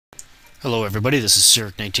Hello everybody, this is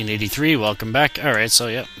Sirk1983, welcome back. Alright, so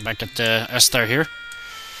yeah, back at Esthar here.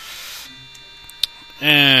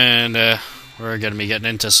 And we're going to be getting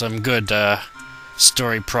into some good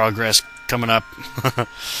story progress coming up.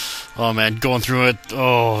 Oh man, going through it,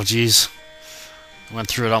 oh jeez. I went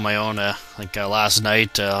through it on my own, last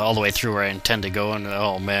night, all the way through where I intend to go, and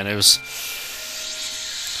oh man, it was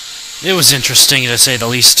interesting to say the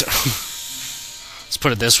least. Let's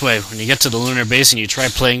put it this way: when you get to the lunar base and you try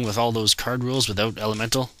playing with all those card rules without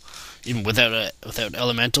elemental, even without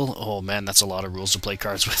elemental, oh man, that's a lot of rules to play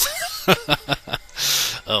cards with.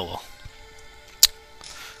 Oh well.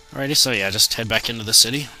 Alrighty, so yeah, just head back into the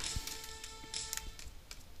city.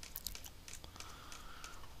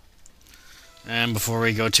 And before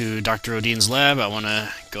we go to Dr. Odine's lab, I want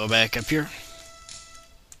to go back up here.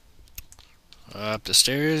 Up the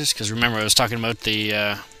stairs, because remember I was talking about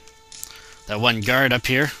the that one guard up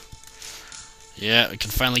here. Yeah, I can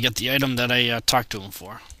finally get the item that I talked to him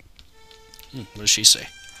for. What does she say?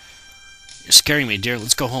 You're scaring me, dear.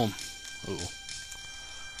 Let's go home. Ooh.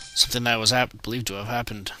 Something that was believed to have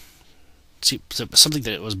happened. See, something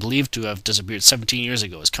that was believed to have disappeared 17 years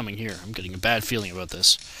ago is coming here. I'm getting a bad feeling about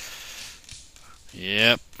this.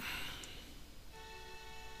 Yep.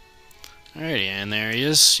 Alrighty, and there he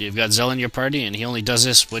is. You've got Zell in your party, and he only does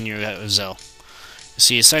this when you're with Zell. You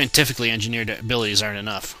see, scientifically engineered abilities aren't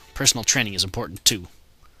enough. Personal training is important too.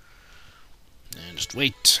 And just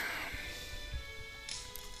wait.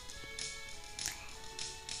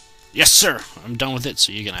 Yes, sir! I'm done with it,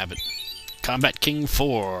 so you can have it. Combat King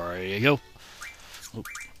 4. There you go. Oop.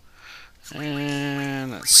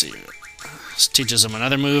 And let's see. This teaches him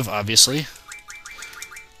another move, obviously.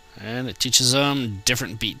 And it teaches him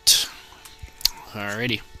different beat.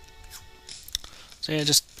 Alrighty. So yeah,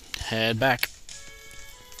 just head back.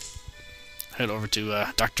 Head over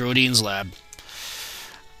to Dr. Odine's lab.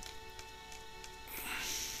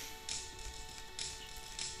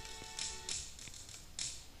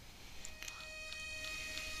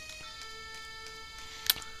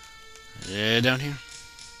 Yeah, down here.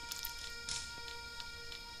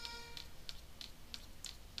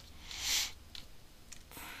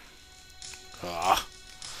 Ah,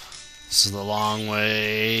 this is the long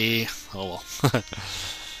way. Oh well.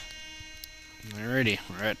 Alrighty,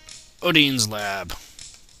 we're at Odine's lab.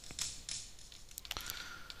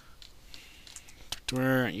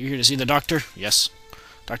 Doctor, you here to see the doctor? Yes.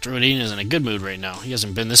 Dr. Odine is in a good mood right now. He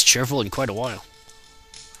hasn't been this cheerful in quite a while.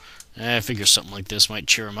 I figure something like this might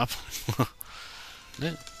cheer him up.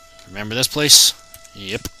 Yeah. Remember this place?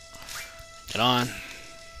 Yep. Get on.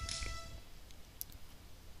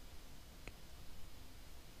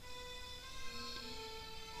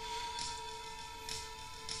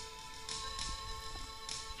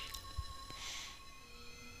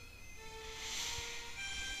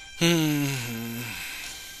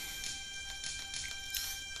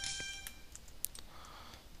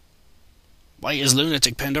 Why is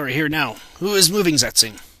Lunatic Pandora here now? Who is moving that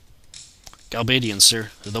thing? Galbadians,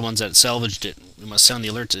 sir. They're the ones that salvaged it. We must sound the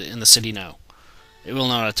alert in the city now. It will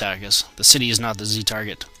not attack us. The city is not the Z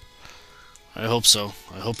target. I hope so.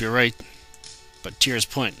 I hope you're right. But Tyr's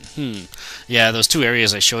Point. Yeah, those two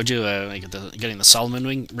areas I showed you, getting the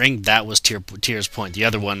Solomon ring, that was Tyr's Point. The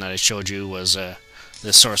other one that I showed you was the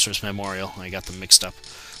Sorcerer's Memorial. I got them mixed up.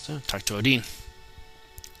 So, talk to Odine.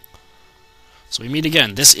 So we meet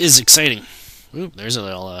again. This is exciting. Oop, there's a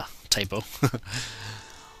little typo.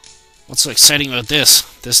 What's so exciting about this?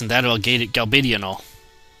 This and that about Galbadia and all.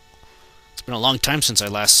 It's been a long time since I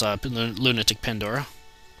last saw Lunatic Pandora.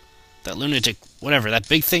 That lunatic, whatever, that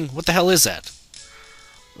big thing, what the hell is that?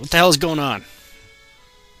 What the hell is going on?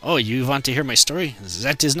 Oh, you want to hear my story?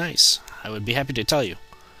 That is nice. I would be happy to tell you.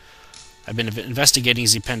 I've been investigating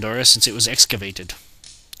the Pandora since it was excavated.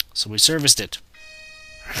 So we serviced it.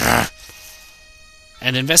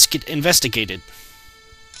 And investigated.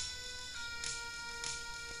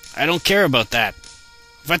 I don't care about that.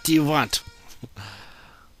 What do you want?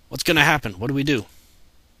 What's gonna happen? What do we do?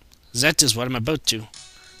 That is what I'm about to.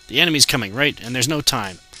 The enemy's coming, right? And there's no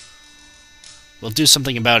time. We'll do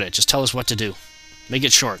something about it. Just tell us what to do. Make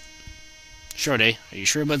it short. Short, eh? Are you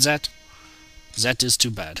sure about that? That is too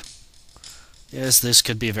bad. Yes, this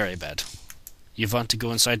could be very bad. You want to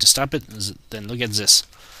go inside to stop it? Then look at this.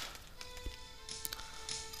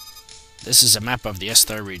 This is a map of the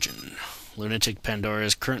Esthar region. Lunatic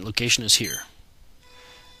Pandora's current location is here.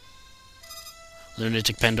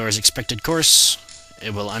 Lunatic Pandora's expected course,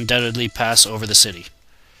 it will undoubtedly pass over the city.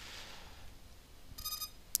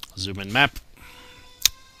 Zoom in map.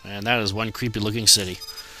 And that is one creepy looking city.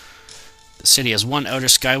 The city has one outer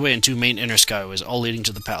skyway and two main inner skyways, all leading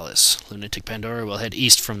to the palace. Lunatic Pandora will head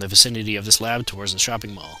east from the vicinity of this lab towards the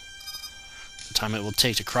shopping mall. The time it will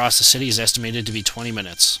take to cross the city is estimated to be 20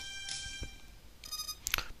 minutes.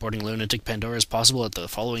 Boarding Lunatic Pandora is possible at the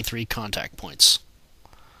following 3 contact points.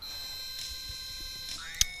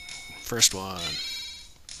 First one.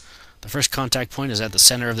 The first contact point is at the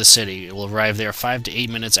center of the city. It will arrive there 5 to 8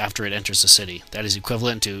 minutes after it enters the city. That is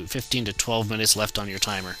equivalent to 15 to 12 minutes left on your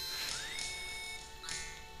timer.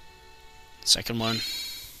 Second one.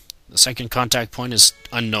 The second contact point is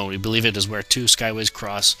unknown. We believe it is where 2 skyways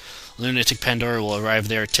cross. Lunatic Pandora will arrive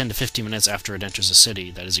there 10 to 15 minutes after it enters the city.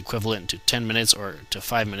 That is equivalent to 10 minutes or to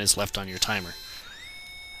 5 minutes left on your timer.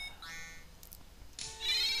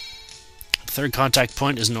 The third contact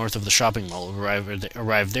point is north of the shopping mall. It will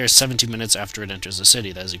arrive there 70 minutes after it enters the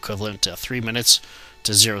city. That is equivalent to 3 minutes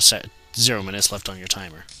to 0 minutes left on your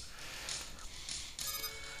timer.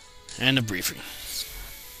 And a briefing.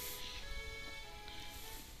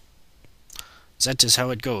 That is how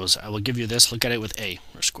it goes. I will give you this. Look at it with A,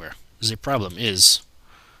 or square. The problem is...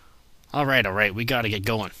 Alright, we gotta get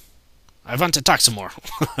going. I want to talk some more.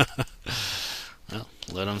 Well,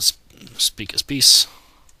 let him speak his piece.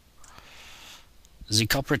 The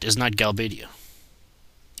culprit is not Galbadia.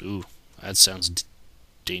 Ooh, that sounds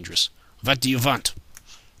dangerous. What do you want?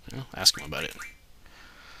 Well, ask him about it.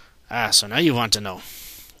 Ah, so now you want to know.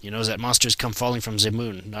 You know that monsters come falling from the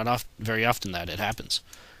moon. Not very often that it happens.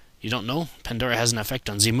 You don't know? Pandora has an effect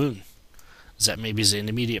on the moon. That may be the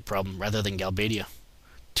immediate problem, rather than Galbadia.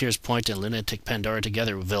 Tears Point and Lunatic Pandora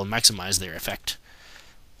together will maximize their effect.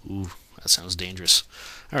 Ooh, that sounds dangerous.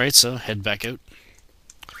 Alright, so head back out.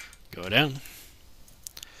 Go down.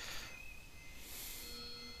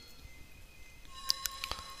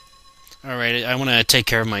 Alright, I want to take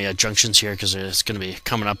care of my junctions here because it's going to be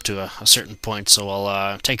coming up to a certain point, so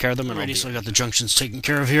I'll take care of them. Alrighty, so I got the junctions taken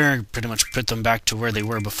care of here. I pretty much put them back to where they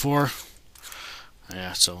were before.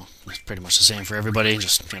 Yeah, so it's pretty much the same for everybody.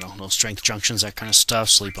 Just, you know, no strength junctions, that kind of stuff.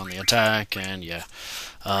 Sleep on the attack, and yeah.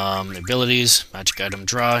 The abilities, magic item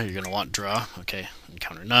draw. You're going to want draw. Okay,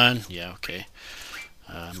 encounter none. Yeah, okay.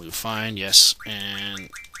 Move fine, yes.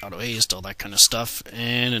 And auto haste, all that kind of stuff.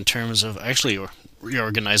 And in terms of actually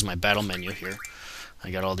reorganize my battle menu here.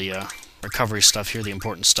 I got all the recovery stuff here, the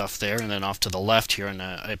important stuff there, and then off to the left here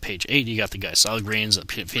on page 8 you got the guy solid greens, the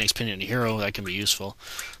Phoenix Pinion Hero, that can be useful,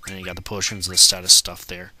 and you got the potions, the status stuff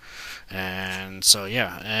there. And so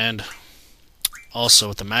yeah, and also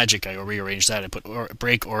with the magic I rearranged that. I put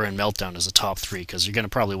Break, Aura, and Meltdown as the top 3 because you're going to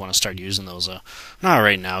probably want to start using those not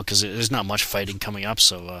right now because there's not much fighting coming up,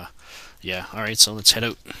 so yeah. Alright, so let's head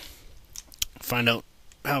out, find out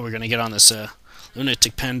how we're going to get on this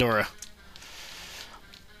Lunatic Pandora.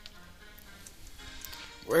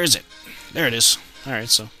 Where is it? There it is. Alright,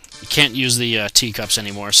 so you can't use the teacups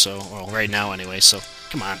anymore, so, well, right now anyway, so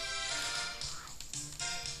come on.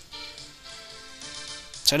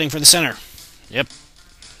 It's heading for the center. Yep.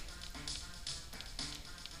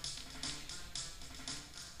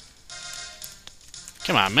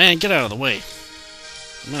 Come on, man, get out of the way.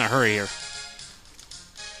 I'm in a hurry here.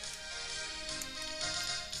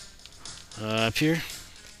 Up here.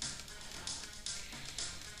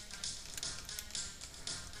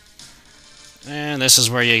 And this is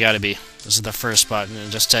where you gotta be. This is the first spot,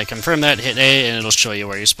 and just to confirm that, hit A, and it'll show you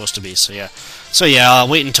where you're supposed to be. So yeah, I'll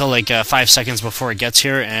wait until like 5 seconds before it gets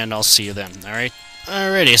here, and I'll see you then. Alright?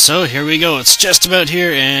 Alrighty, so here we go. It's just about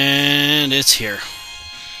here, and it's here.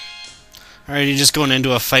 Alright, you're just going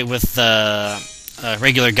into a fight with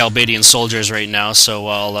regular Galbadian soldiers right now, so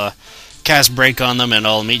I'll cast Break on them, and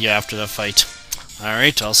I'll meet you after the fight.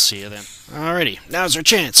 Alright, I'll see you then. Alrighty, now's our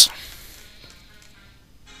chance.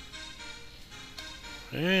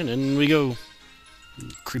 And in we go.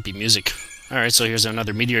 Creepy music. Alright, so here's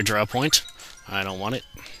another meteor draw point. I don't want it.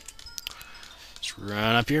 Let's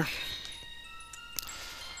run up here.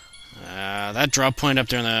 That draw point up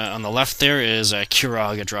there on the left there is a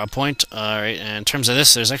Kuraga draw point. Alright, and in terms of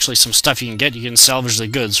this, there's actually some stuff you can get. You can salvage the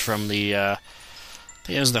goods from the I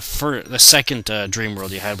think it was the second Dream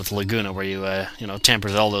World you had with Laguna, where you know,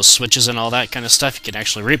 tampered with all those switches and all that kind of stuff. You can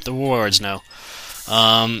actually reap the rewards now.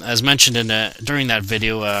 As mentioned during that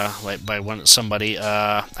video, like by somebody,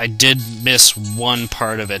 I did miss one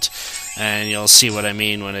part of it, and you'll see what I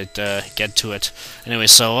mean when it get to it. Anyway,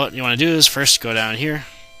 so what you want to do is first go down here.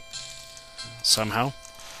 Somehow,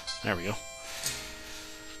 there we go.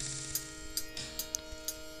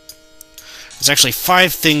 There's actually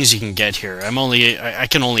 5 things you can get here. I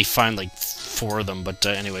can only find like 4 of them, but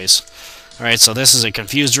anyways. Alright, so this is a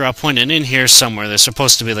confused draw point, and in here somewhere there's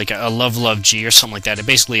supposed to be like a love G or something like that. It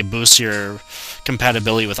basically boosts your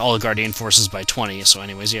compatibility with all Guardian Forces by 20. So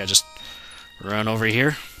anyways, yeah, just run over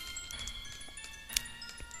here.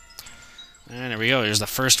 And there we go, here's the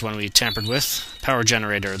first one we tampered with. Power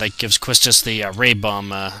Generator, that gives Quistis the Ray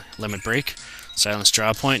Bomb limit break. Silence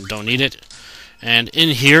draw point, don't need it. And in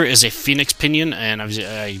here is a Phoenix Pinion, and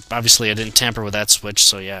obviously I didn't tamper with that switch,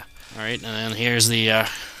 so yeah. Alright, and then here's the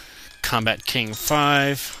Combat King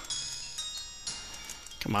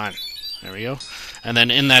 5. Come on. There we go. And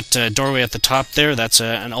then in that doorway at the top there, that's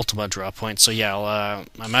an Ultima draw point. So yeah,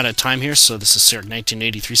 I'm out of time here, so this is Sir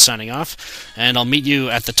 1983 signing off, and I'll meet you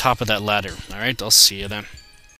at the top of that ladder. Alright, I'll see you then.